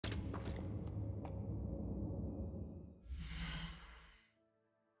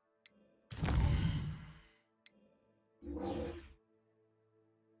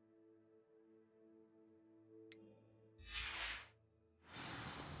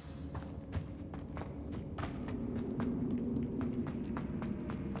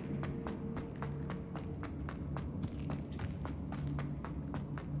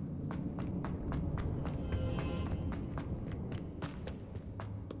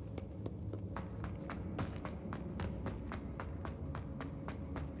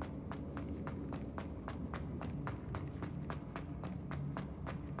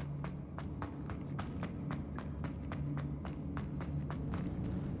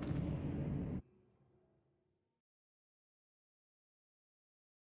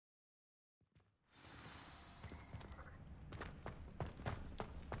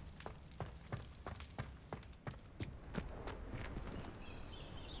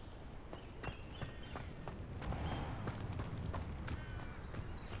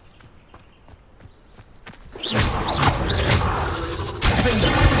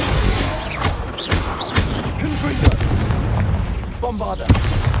Bombarda.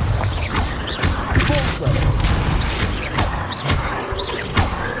 Forza.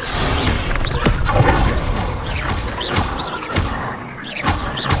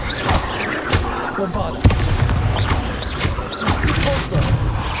 Bombarda. Forza.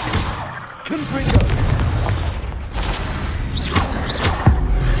 Confringo.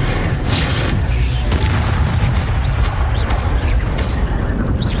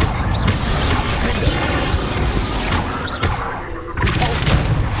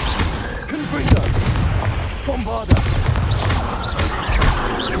 Bombarda!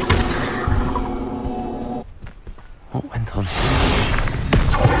 What went on?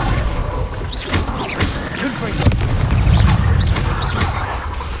 Confringo!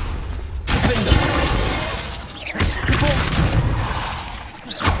 Defender!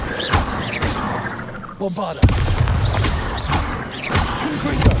 Bombarda!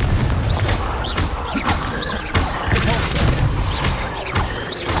 Confringo!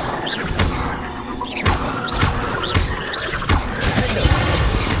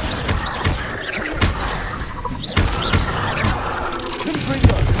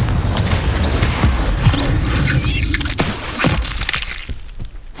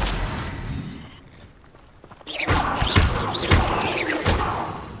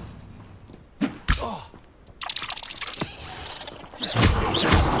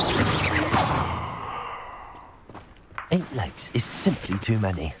 Eight legs is simply too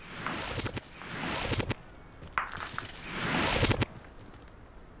many.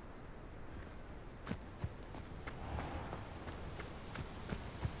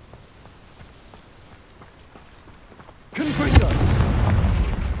 Confringo!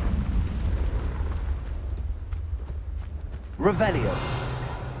 Revelio.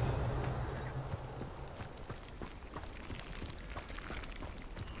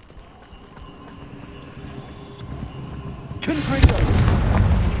 Confringo!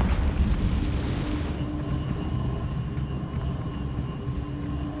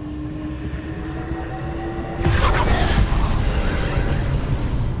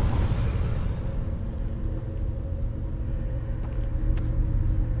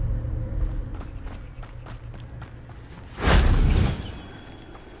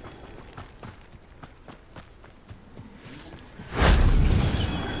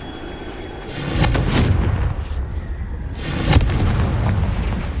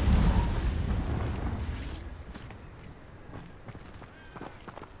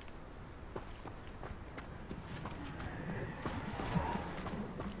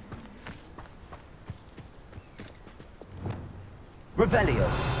 Revelio.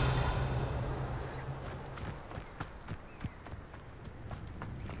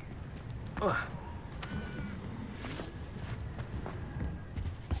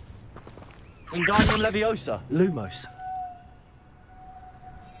 Wingardium Leviosa. Lumos.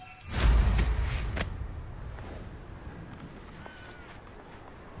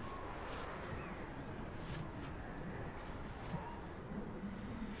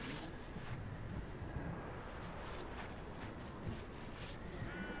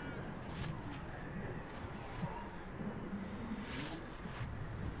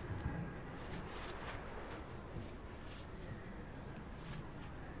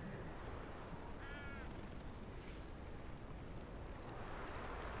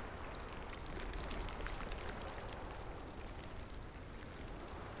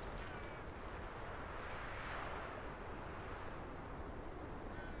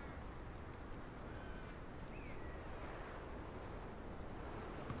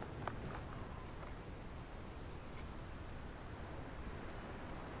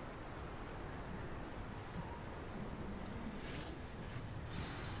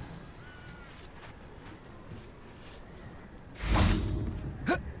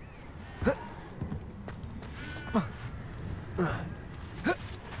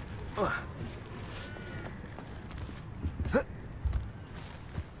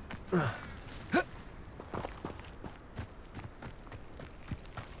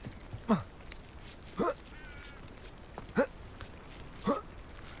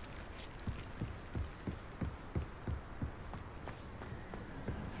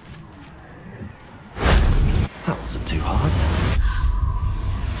 That wasn't too hard.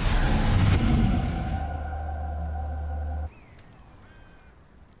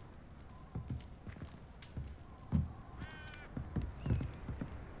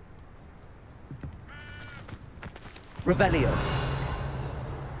 Revelio.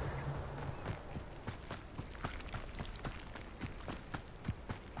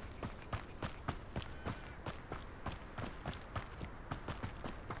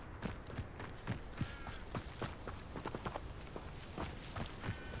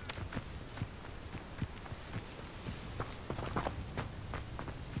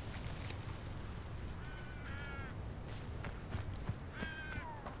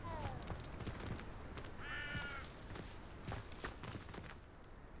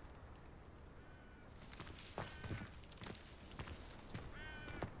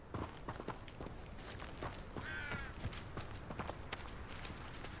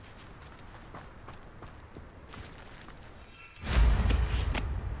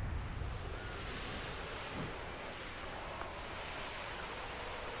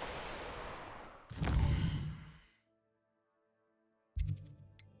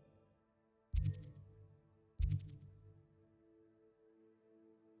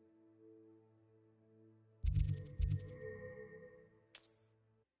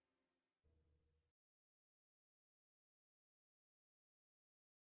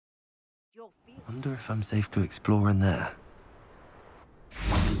 Wonder if I'm safe to explore in there.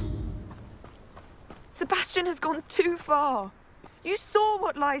 Sebastian has gone too far. You saw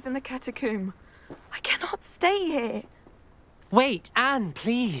what lies in the catacomb. I cannot stay here. Wait, Anne,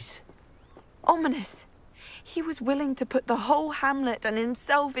 please. Ominous. He was willing to put the whole hamlet and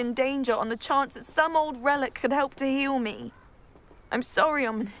himself in danger on the chance that some old relic could help to heal me. I'm sorry,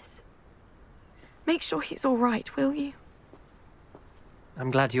 Ominous. Make sure he's all right, will you? I'm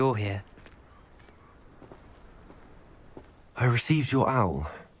glad you're here. I received your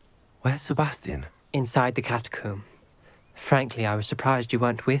owl. Where's Sebastian? Inside the catacomb. Frankly, I was surprised you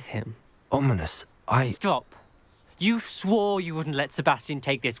weren't with him. Ominous, Stop. You swore you wouldn't let Sebastian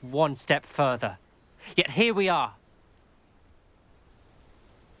take this one step further. Yet here we are.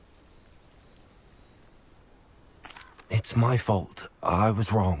 It's my fault. I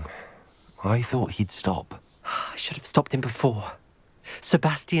was wrong. I thought he'd stop. I should have stopped him before.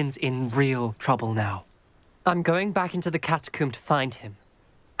 Sebastian's in real trouble now. I'm going back into the catacomb to find him.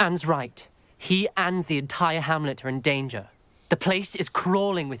 Anne's right. He and the entire hamlet are in danger. The place is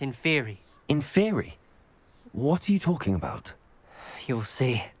crawling with Inferi. Inferi? What are you talking about? You'll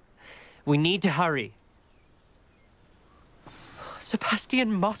see. We need to hurry.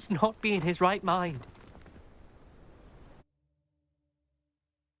 Sebastian must not be in his right mind.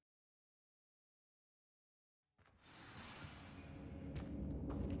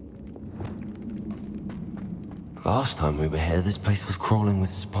 Last time we were here, this place was crawling with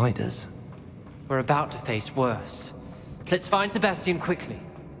spiders. We're about to face worse. Let's find Sebastian quickly.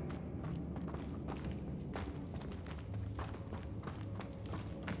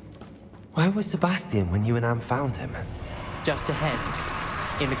 Where was Sebastian when you and Anne found him? Just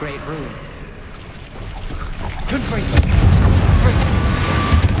ahead, in the Great Room.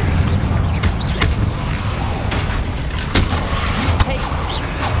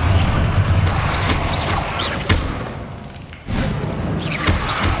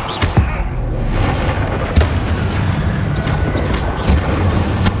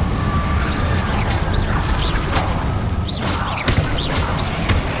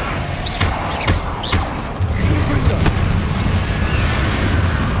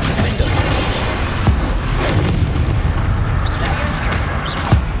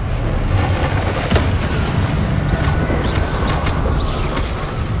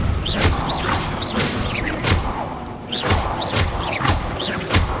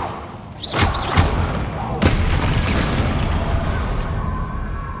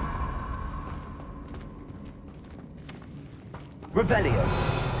 Revelio.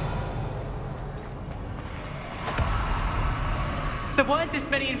 There weren't this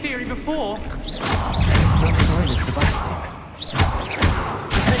many Inferi before. No sign of Sebastian.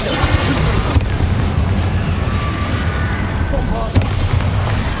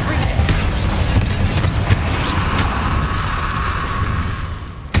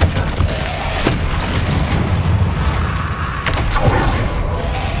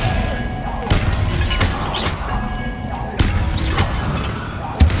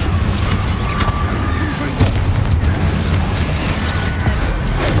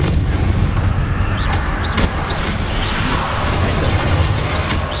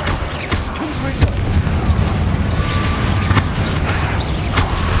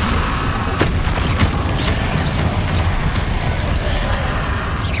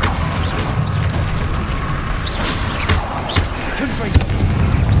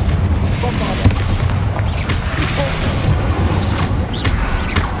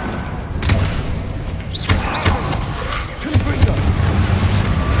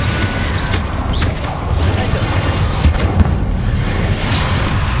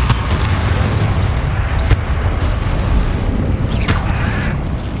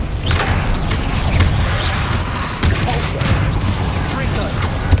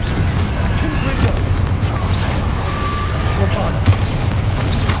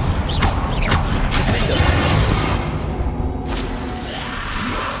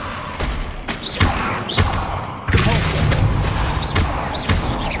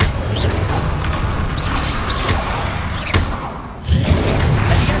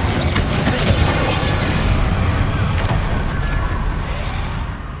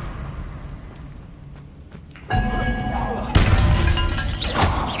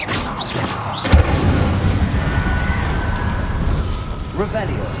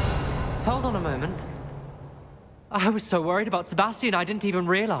 Hold on a moment. I was so worried about Sebastian I didn't even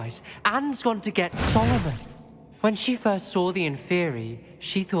realize. Anne's gone to get Solomon. When she first saw the Inferi,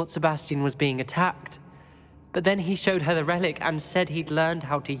 she thought Sebastian was being attacked. But then he showed her the relic and said he'd learned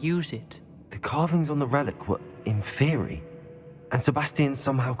how to use it. The carvings on the relic were Inferi, and Sebastian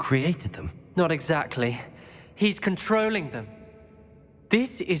somehow created them. Not exactly. He's controlling them.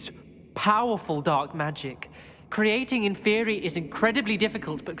 This is powerful dark magic. Creating Inferi is incredibly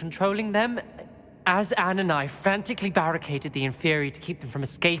difficult, but controlling them... As Anne and I frantically barricaded the Inferi to keep them from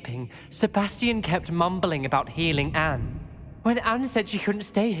escaping, Sebastian kept mumbling about healing Anne. When Anne said she couldn't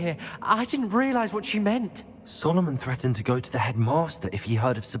stay here, I didn't realize what she meant. Solomon threatened to go to the headmaster if he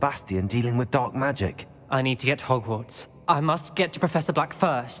heard of Sebastian dealing with dark magic. I need to get to Hogwarts. I must get to Professor Black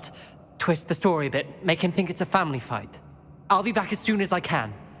first. Twist the story a bit, make him think it's a family fight. I'll be back as soon as I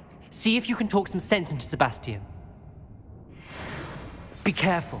can. See if you can talk some sense into Sebastian. Be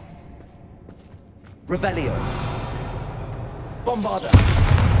careful. Revelio. Bombarda.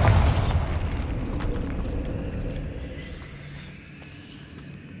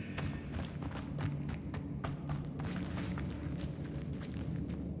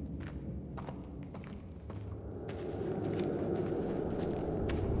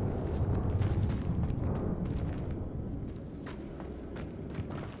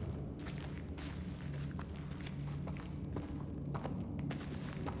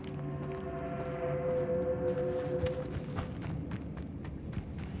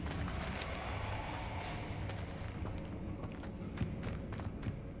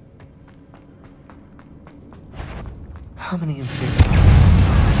 How many Inferi?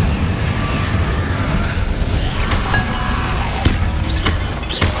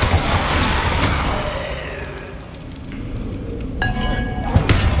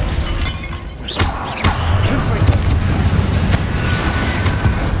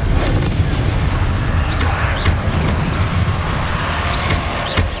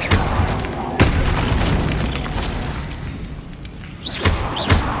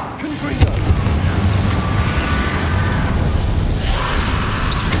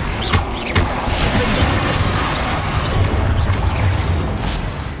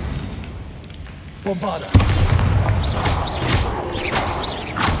 Bombarda.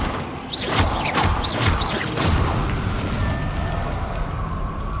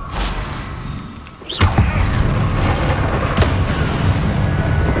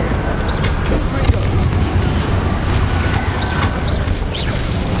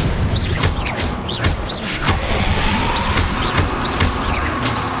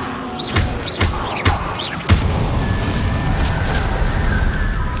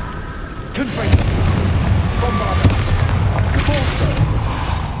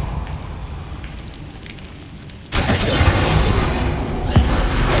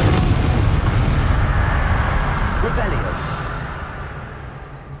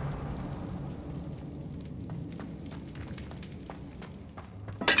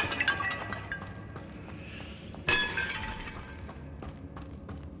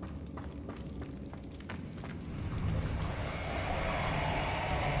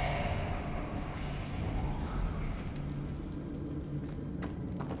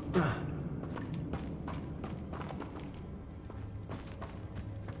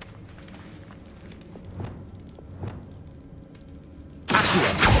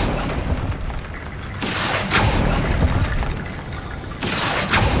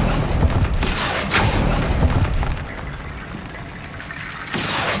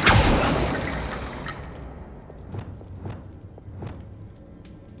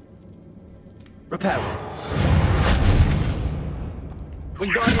 Reparo.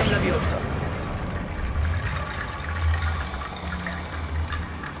 Wingardium Leviosa.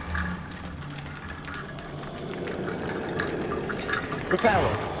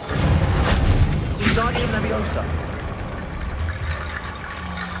 Reparo. Wingardium Leviosa.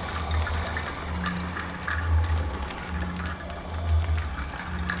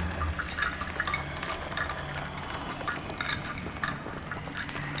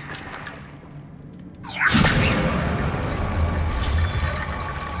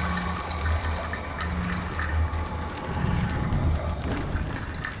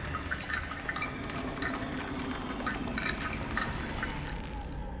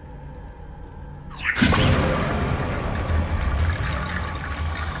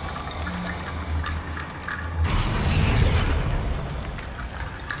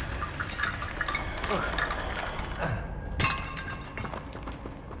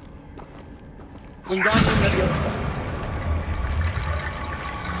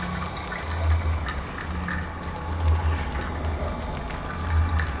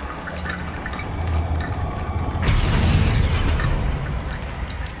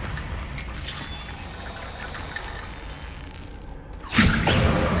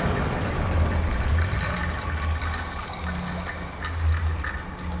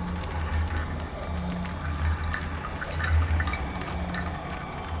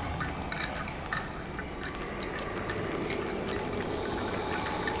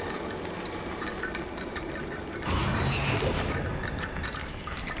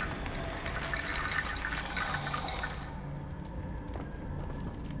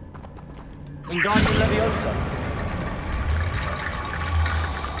 Wingardium Leviosa.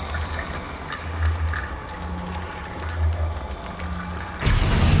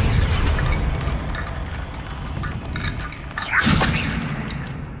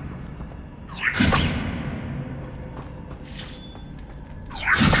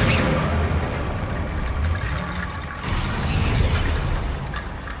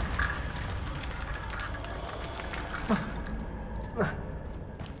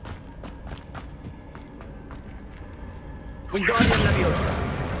 Wingardium Leviosa.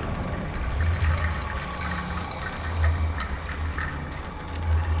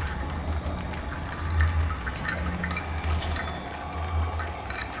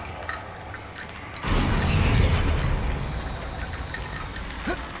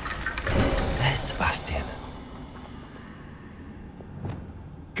 There's Sebastian.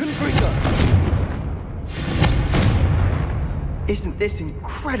 Confringo. Isn't this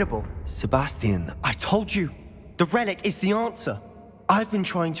incredible? Sebastian, I told you. The relic is the answer. I've been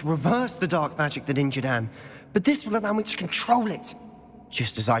trying to reverse the dark magic that injured Anne, but this will allow me to control it.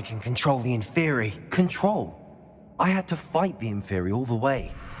 Just as I can control the Inferi. control. I had to fight the Inferi all the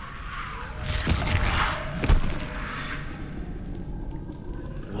way.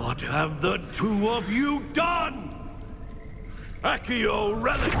 What have the two of you done? Accio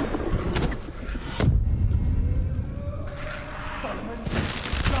relic!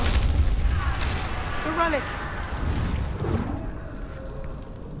 The relic!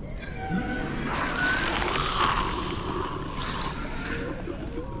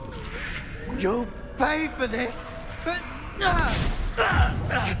 You'll pay for this! I'm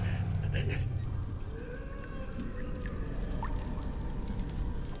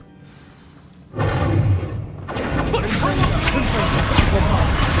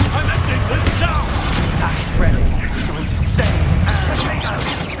ending this now! That relic is going to save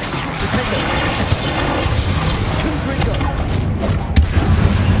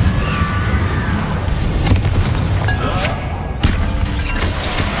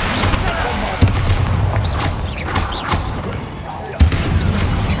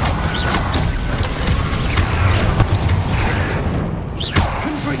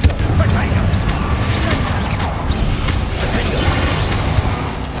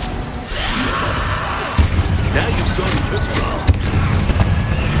Now you've gone too far.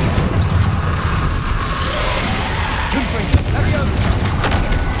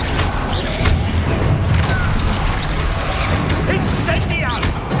 Incendiary!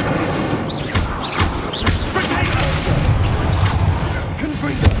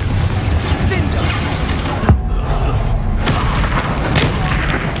 Confringo.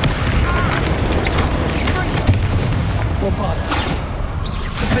 Bombada.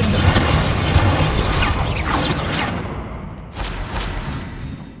 Defender.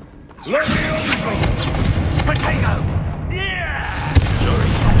 Potato! Yeah! Sorry,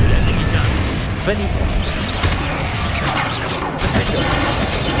 did anything done? Benito.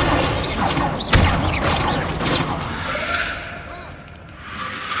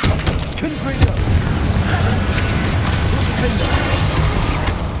 Confringo. Defender.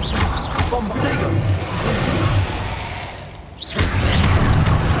 Bombardego.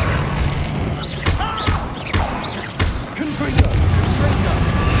 Confringo.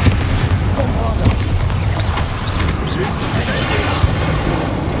 Bombada.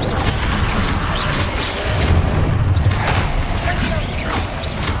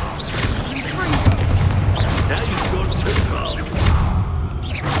 Now you've gone too far.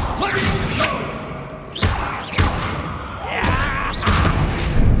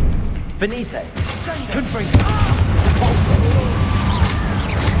 Benite. Confringo. Repulsor.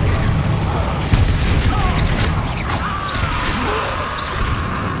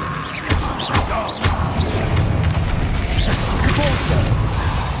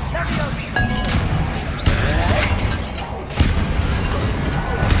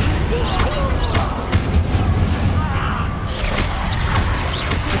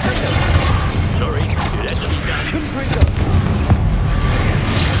 Sorry, did anything done? Confringo.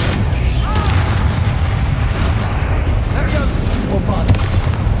 Bombada.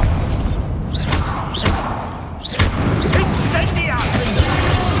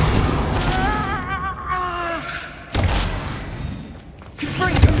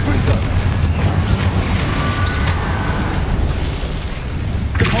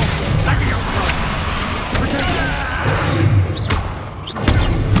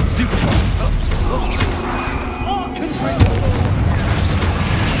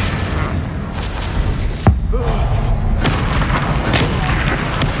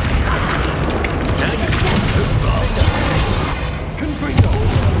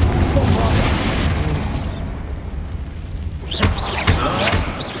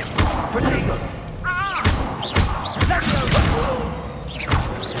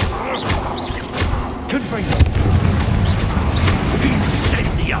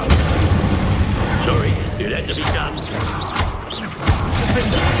 Incendio! Sorry, it had to be done.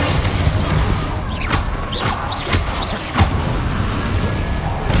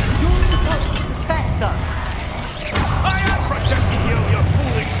 You're supposed to protect us. I am protecting you, you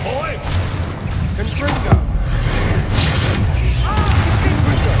foolish boy! Confringo.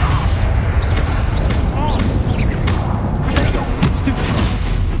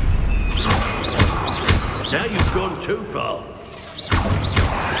 Now you've gone too far.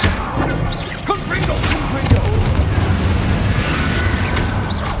 Confringo. Confringo.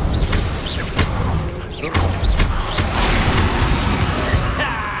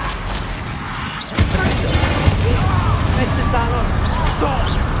 Mr. Sallow, Stop.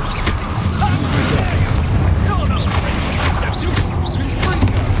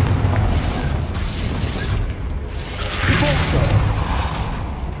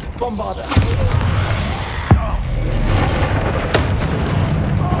 Bombarder.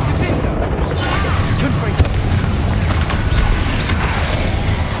 Confringo.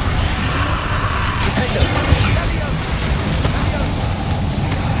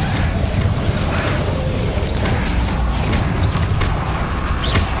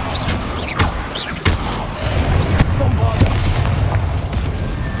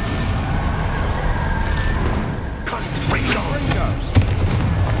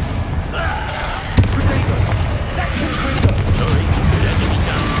 Sorry, it had to be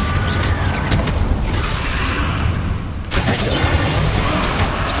done.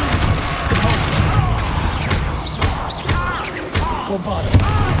 Bombarder.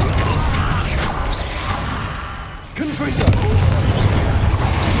 Confringo.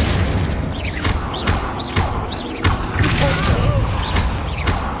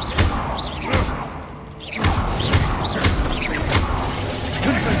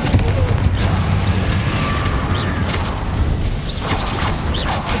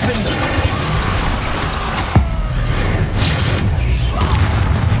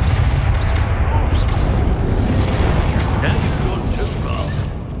 Now you've gone too far.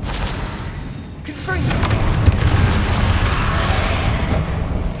 Confringo.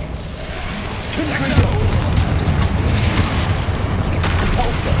 Confringo.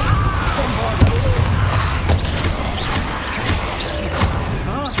 Repulsor. Bombarder.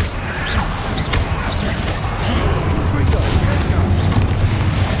 Confringo.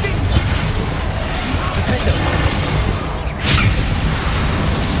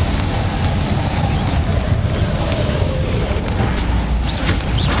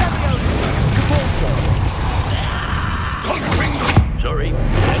 Defender. Sorry, it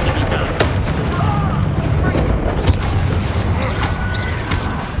had to be done.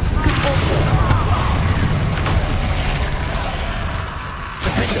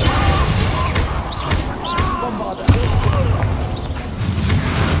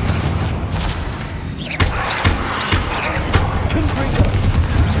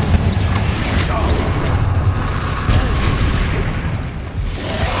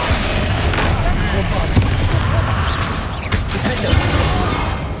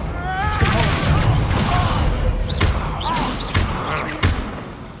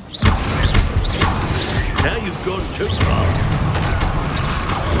 Now you've gone too far.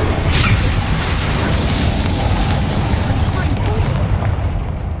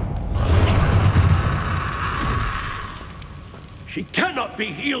 She cannot be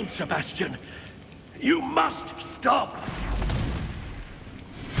healed, Sebastian. You must stop.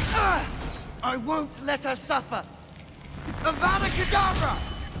 I won't let her suffer. Avada Kedavra!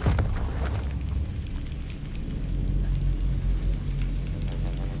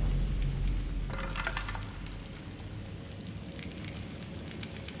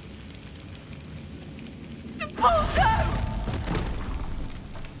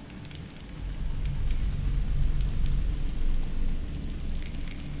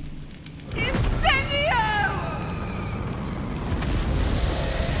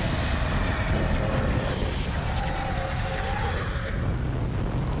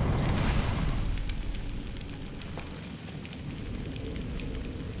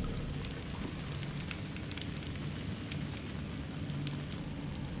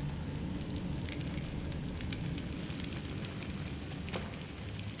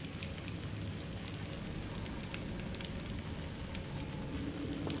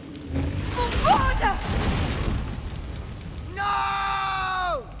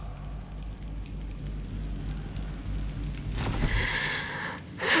 No!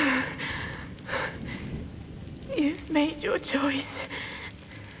 You've made your choice.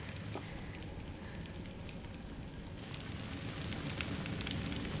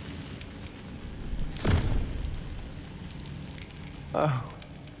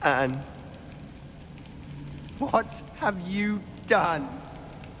 Anne. What have you done?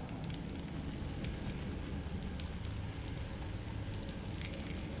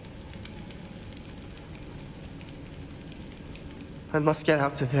 I must get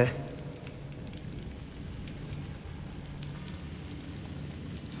out of here.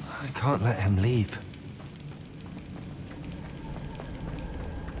 I can't let him leave.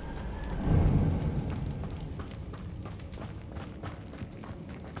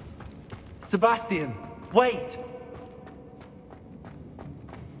 Sebastian, wait!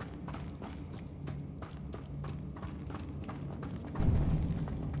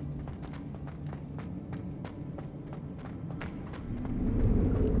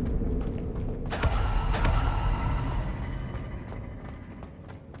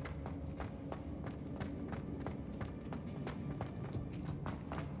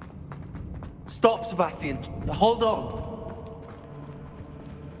 Stop, Sebastian. Hold on.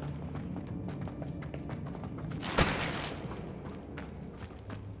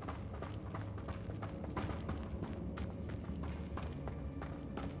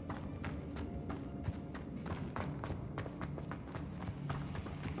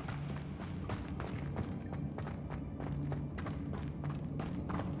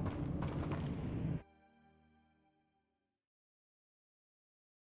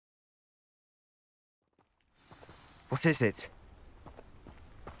 What is it?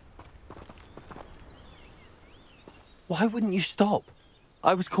 Why wouldn't you stop?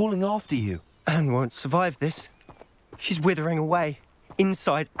 I was calling after you. Anne won't survive this. She's withering away,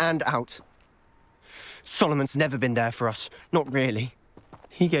 inside and out. Solomon's never been there for us, not really.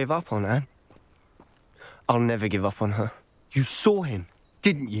 He gave up on Anne. I'll never give up on her. You saw him,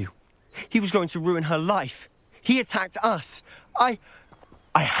 didn't you? He was going to ruin her life. He attacked us. I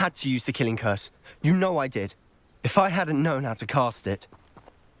had to use the killing curse. You know I did. If I hadn't known how to cast it...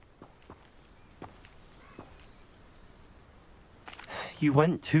 You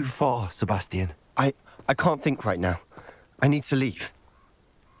went too far, Sebastian. I can't think right now. I need to leave.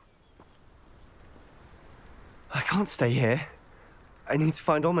 I can't stay here. I need to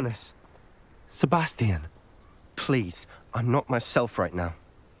find Ominous. Sebastian. Please, I'm not myself right now.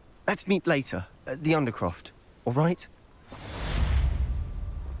 Let's meet later, at the Undercroft, all right?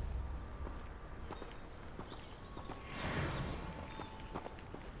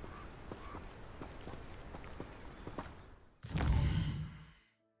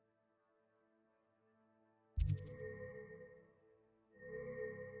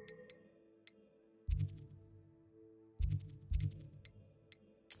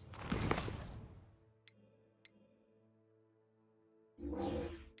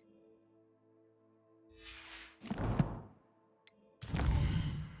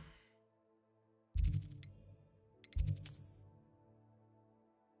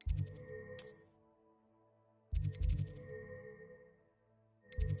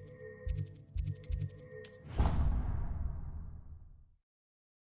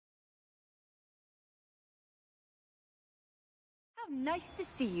 How nice to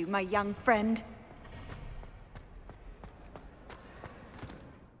see you, my young friend.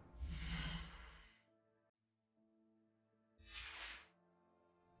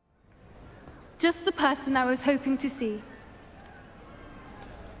 Just the person I was hoping to see.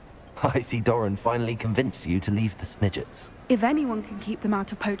 I see Doran finally convinced you to leave the Snidgets. If anyone can keep them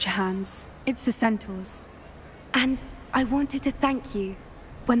out of poacher hands, it's the centaurs. And I wanted to thank you.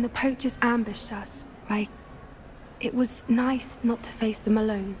 When the poachers ambushed us, it was nice not to face them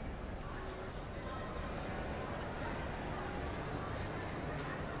alone.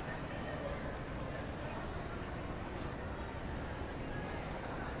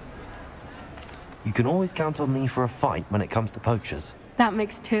 You can always count on me for a fight when it comes to poachers. That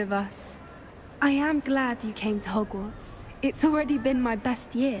makes two of us. I am glad you came to Hogwarts. It's already been my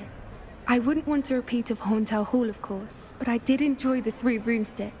best year. I wouldn't want a repeat of Horntail Hall, of course, but I did enjoy the Three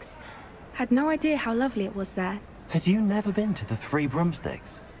Broomsticks. Had no idea how lovely it was there. Had you never been to the Three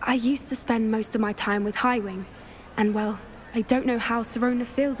Broomsticks? I used to spend most of my time with Highwing, and well, I don't know how Serona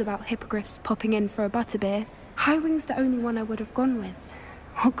feels about hippogriffs popping in for a butterbeer. Highwing's the only one I would have gone with.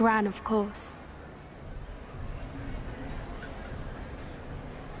 Or Gran, of course.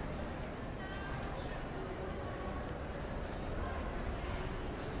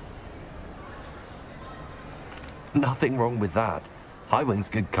 Nothing wrong with that. Highwing's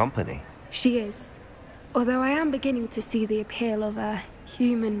good company. She is. Although I am beginning to see the appeal of,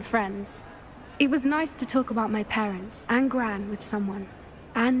 human friends. It was nice to talk about my parents and Gran with someone.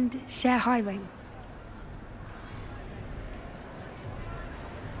 And share Highwing.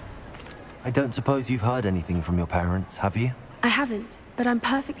 I don't suppose you've heard anything from your parents, have you? I haven't, but I'm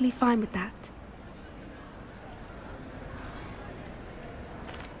perfectly fine with that.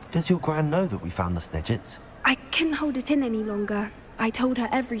 Does your gran know that we found the Snidgets? I couldn't hold it in any longer. I told her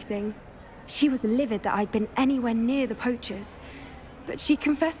everything. She was livid that I'd been anywhere near the poachers, but she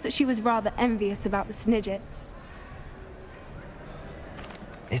confessed that she was rather envious about the Snidgets.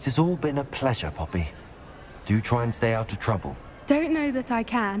 It has all been a pleasure, Poppy. Do try and stay out of trouble. Don't know that I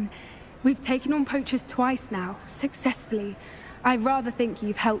can. We've taken on poachers twice now, successfully. I rather think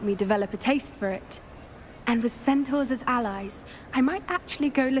you've helped me develop a taste for it. And with centaurs as allies, I might actually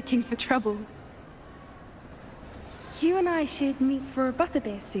go looking for trouble. You and I should meet for a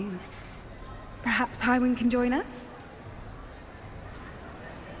butterbeer soon. Perhaps Highwind can join us?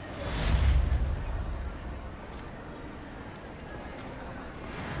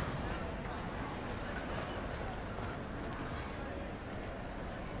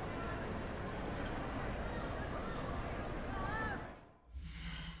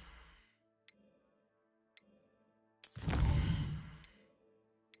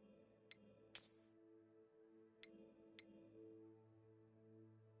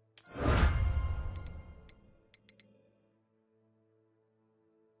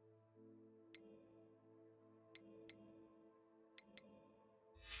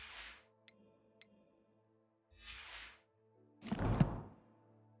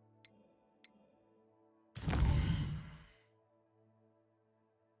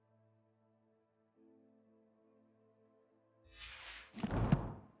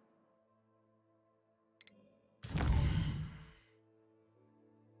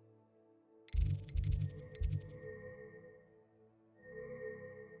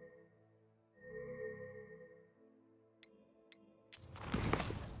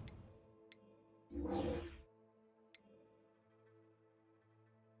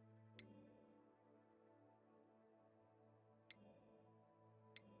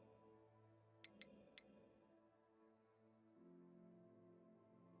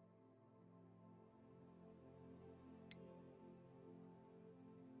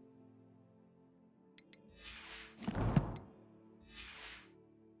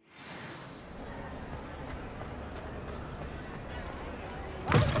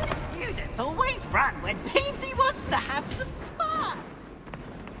 Students always run when Peevesy wants to have some fun.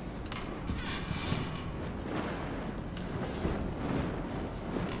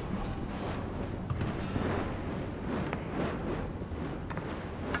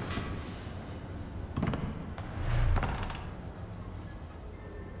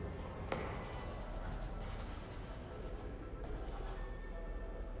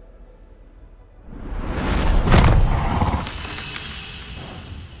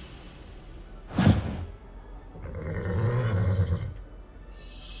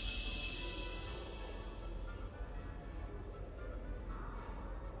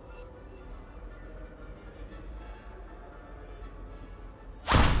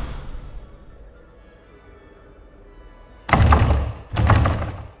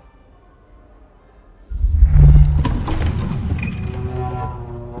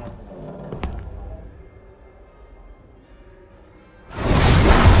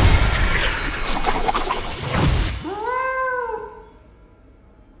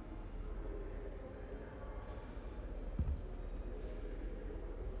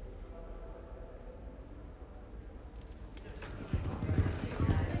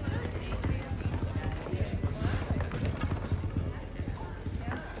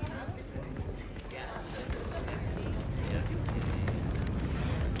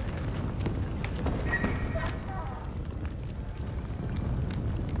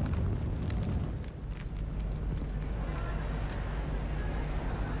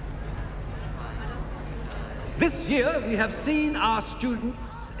 This year, we have seen our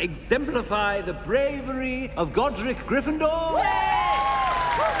students exemplify the bravery of Godric Gryffindor.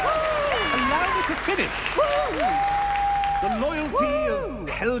 Allow me to finish. The loyalty of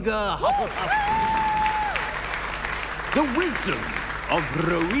Helga Hufflepuff. The wisdom of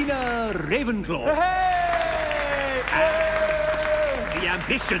Rowena Ravenclaw. And the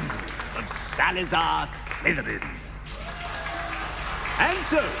ambition of Salazar Slytherin. And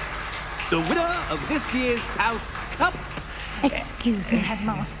so, the winner of this year's House Cup... Excuse me,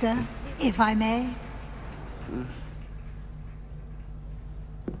 Headmaster, if I may.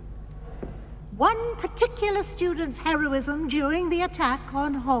 One particular student's heroism during the attack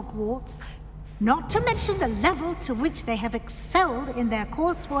on Hogwarts, not to mention the level to which they have excelled in their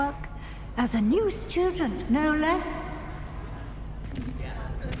coursework, as a new student, no less.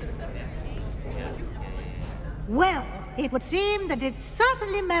 Well, it would seem that it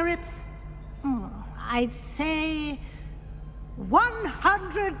certainly merits, I'd say,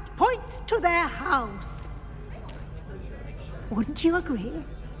 100 points to their house. Wouldn't you agree?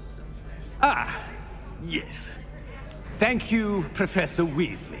 Ah, yes. Thank you, Professor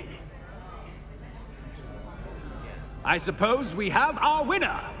Weasley. I suppose we have our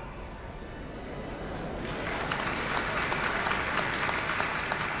winner.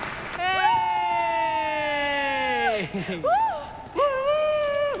 Hey! Woo!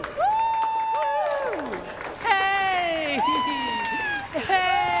 Woo! Woo! Hey!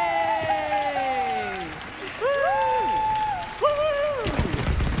 Hey! Woo! Woo!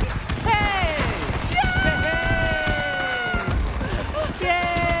 Hey! Hey! Yeah!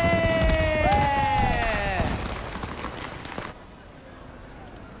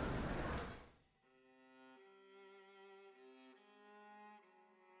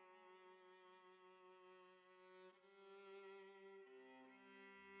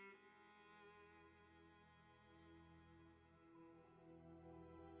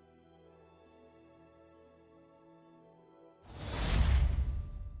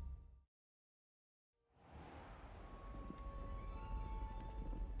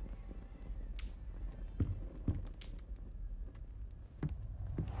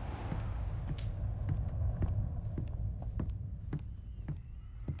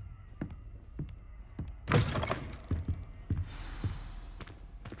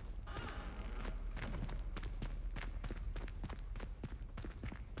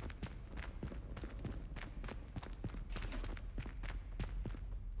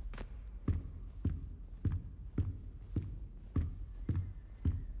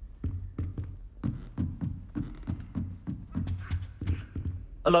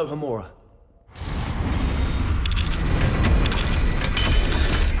 Aloha, Mora.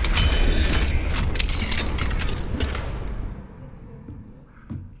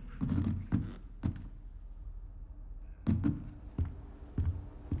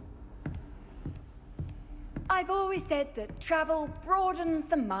 I've always said that travel broadens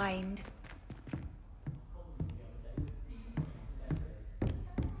the mind.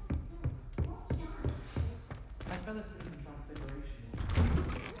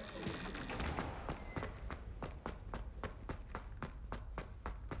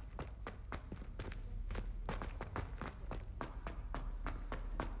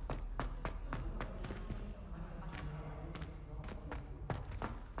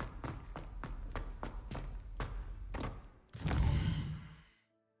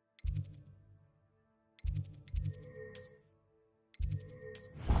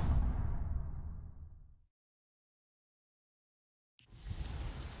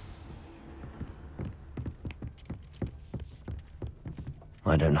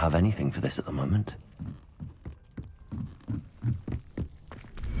 I don't have anything for this at the moment.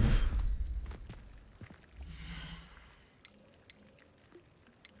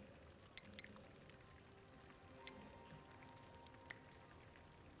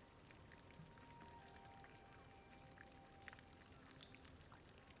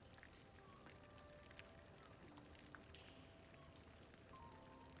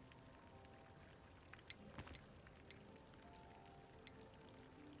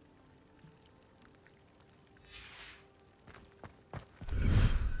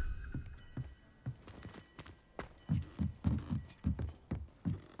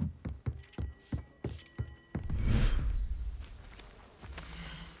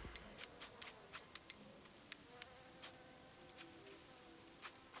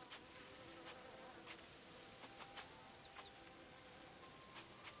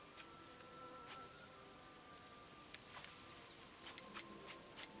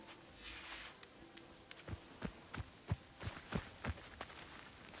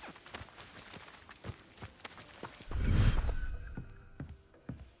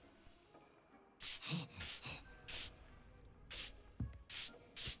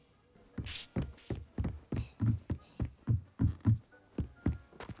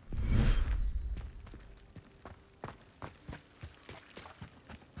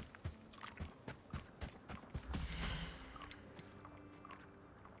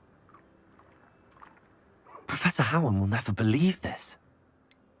 Professor Howard will never believe this.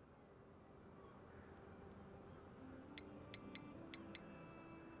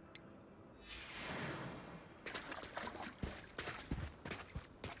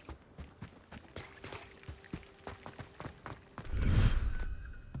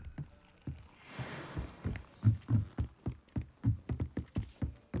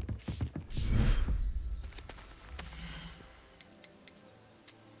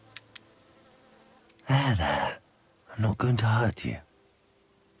 There. I'm not going to hurt you.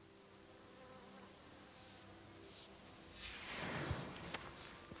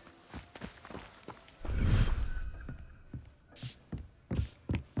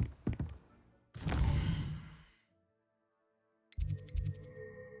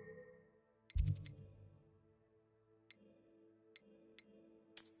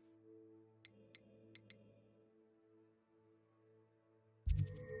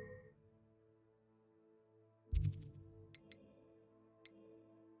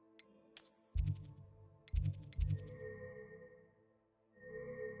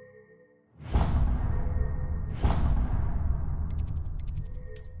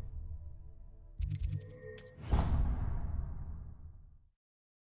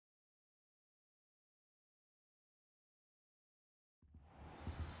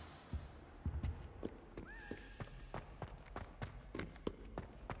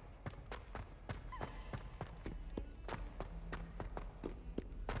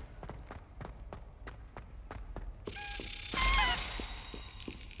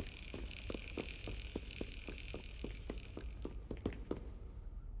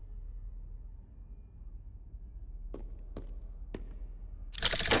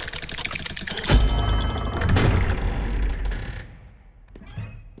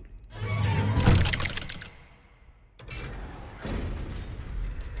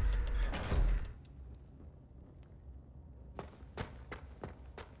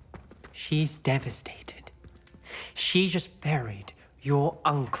 She's devastated. She just buried your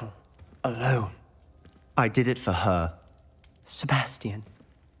uncle alone. I did it for her. Sebastian,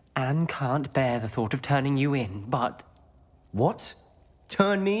 Anne can't bear the thought of turning you in, but... What?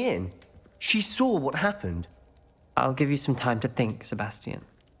 Turn me in? She saw what happened. I'll give you some time to think, Sebastian.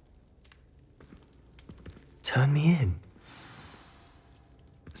 Turn me in?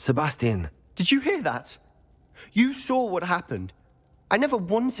 Sebastian. Did you hear that? You saw what happened. I never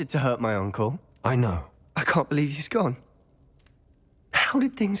wanted to hurt my uncle. I know. I can't believe he's gone. How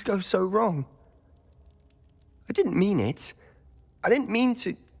did things go so wrong? I didn't mean it. I didn't mean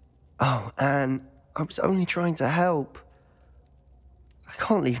to... Oh, Anne, I was only trying to help. I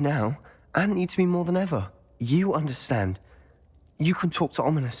can't leave now. Anne needs me more than ever. You understand. You can talk to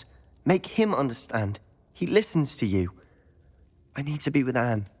Ominous. Make him understand. He listens to you. I need to be with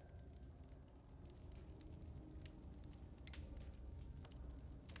Anne.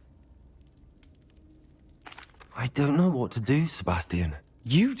 I don't know what to do, Sebastian.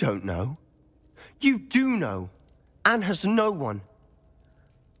 You don't know. You do know. Anne has no one.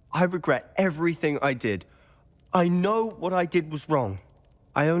 I regret everything I did. I know what I did was wrong.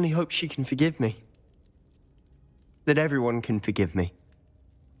 I only hope she can forgive me. That everyone can forgive me.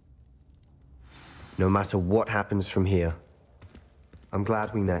 No matter what happens from here, I'm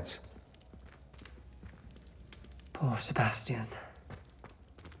glad we met. Poor Sebastian.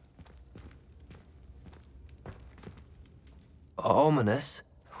 Ominous?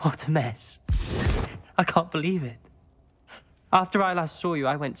 What a mess. I can't believe it. After I last saw you,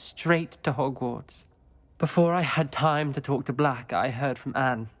 I went straight to Hogwarts. Before I had time to talk to Black, I heard from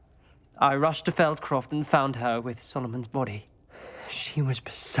Anne. I rushed to Feldcroft and found her with Solomon's body. She was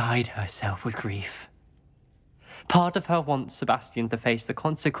beside herself with grief. Part of her wants Sebastian to face the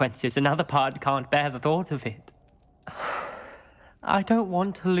consequences, another part can't bear the thought of it. I don't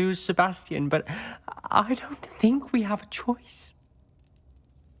want to lose Sebastian, but I don't think we have a choice.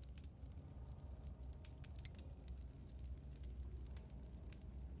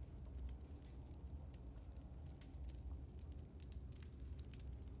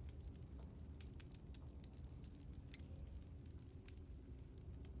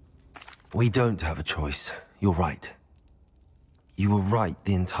 We don't have a choice. You're right. You were right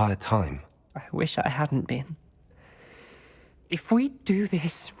the entire time. I wish I hadn't been. If we do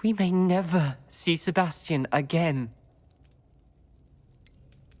this, we may never see Sebastian again.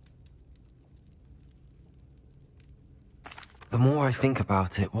 The more I think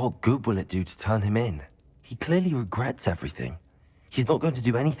about it, what good will it do to turn him in? He clearly regrets everything. He's not going to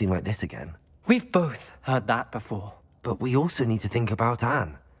do anything like this again. We've both heard that before. But we also need to think about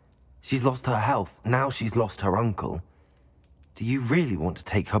Anne. She's lost her health, now she's lost her uncle. Do you really want to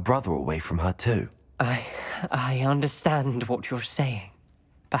take her brother away from her too? I understand what you're saying.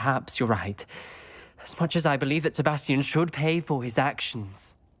 Perhaps you're right. As much as I believe that Sebastian should pay for his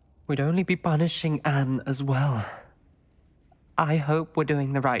actions, we'd only be punishing Anne as well. I hope we're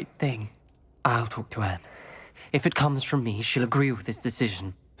doing the right thing. I'll talk to Anne. If it comes from me, she'll agree with this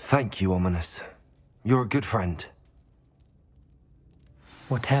decision. Thank you, Ominous. You're a good friend.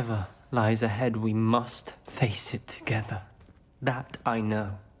 Whatever lies ahead, we must face it together. That I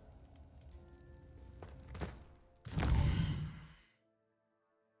know.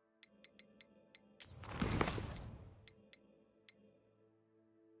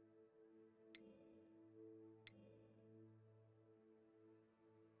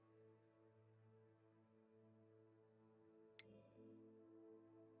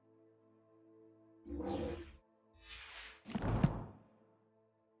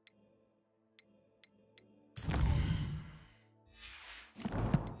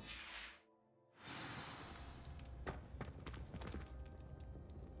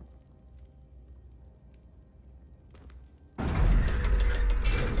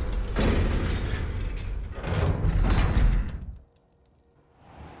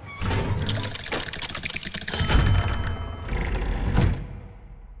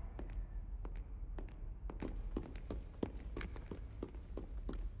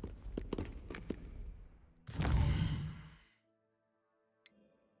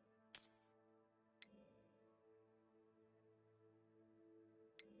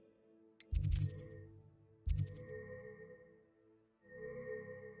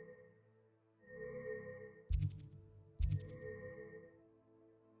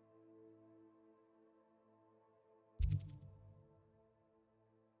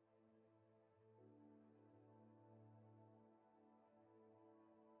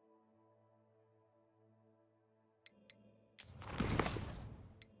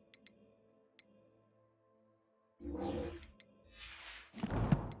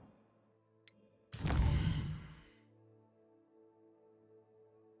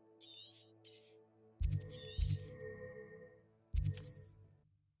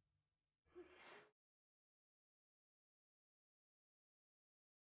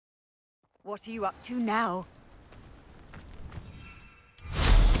 What are you up to now?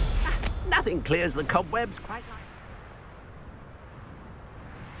 Nothing clears the cobwebs quite like...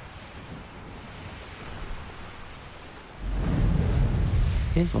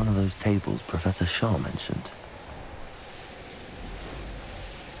 Here's one of those tables Professor Shaw mentioned.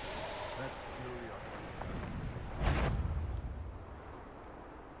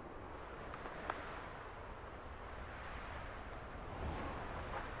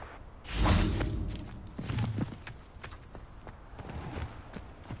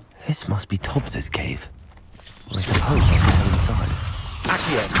 This must be Tobbs's cave. I suppose I should go inside.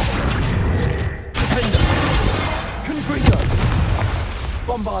 Accio! Defender! Confringo!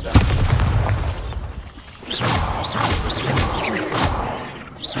 Bombarder!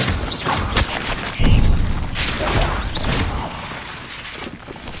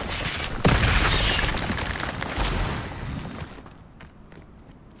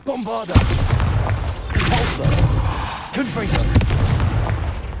 Bombarder! Repulsor! Confringo!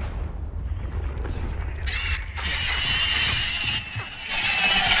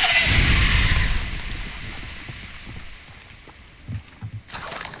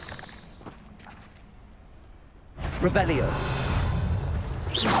 Revelio.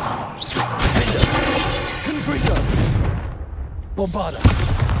 Defender. Confringo. Bombarder.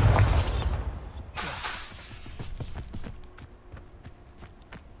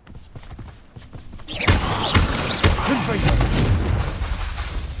 Confringo.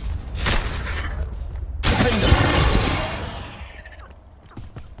 Defender.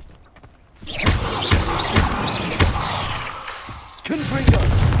 Confringo.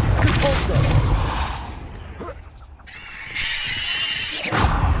 Repulsor.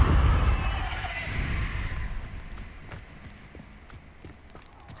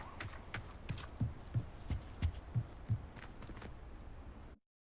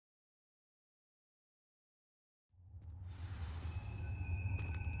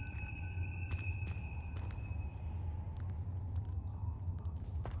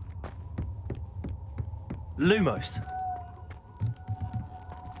 Lumos.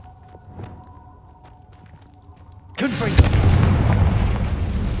 Confringo.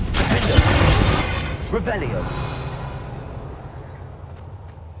 Defender. Revelio.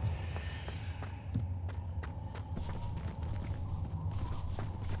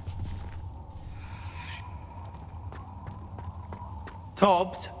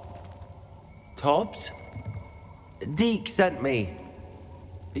 Tobbs? Tobbs? Deke sent me.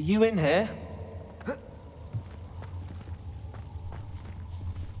 Are you in here?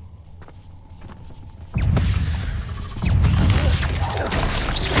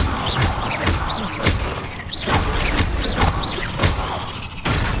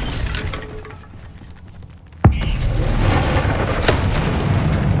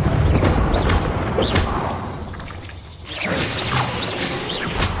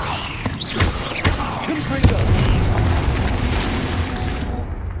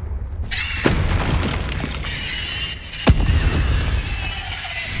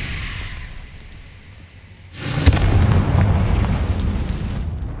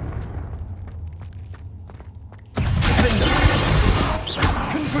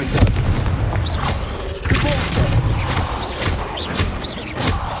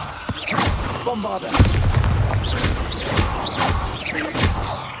 Bombarder.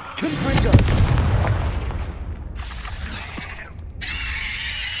 Confringo.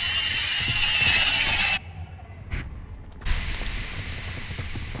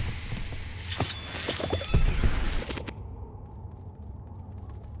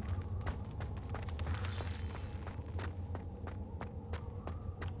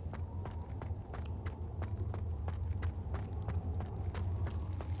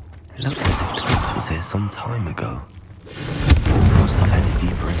 It looks as if Tobbs was here some time ago. Must have headed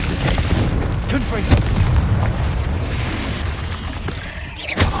deeper into the cave. Confringo.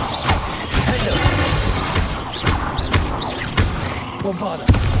 Defender. Bombarder.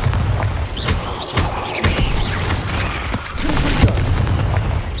 Confringo.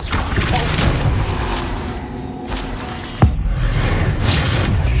 Repulsor.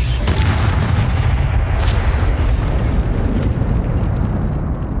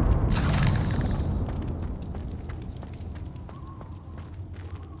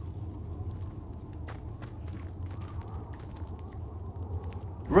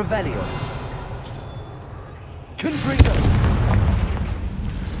 Revelio. Confringo.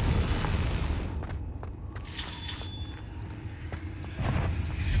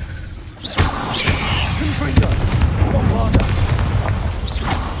 Confringo. Bombarder.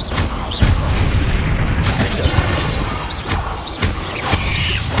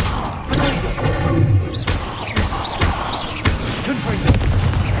 Defender.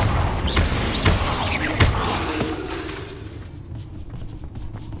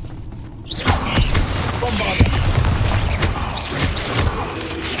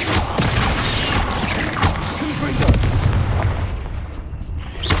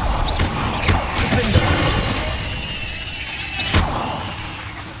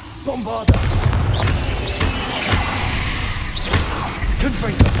 Bombarda!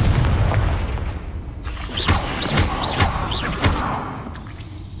 Confringo!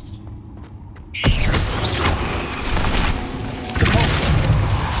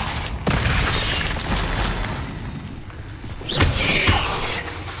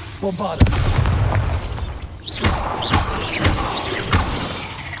 Bombarda!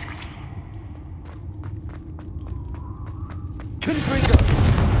 Confringo!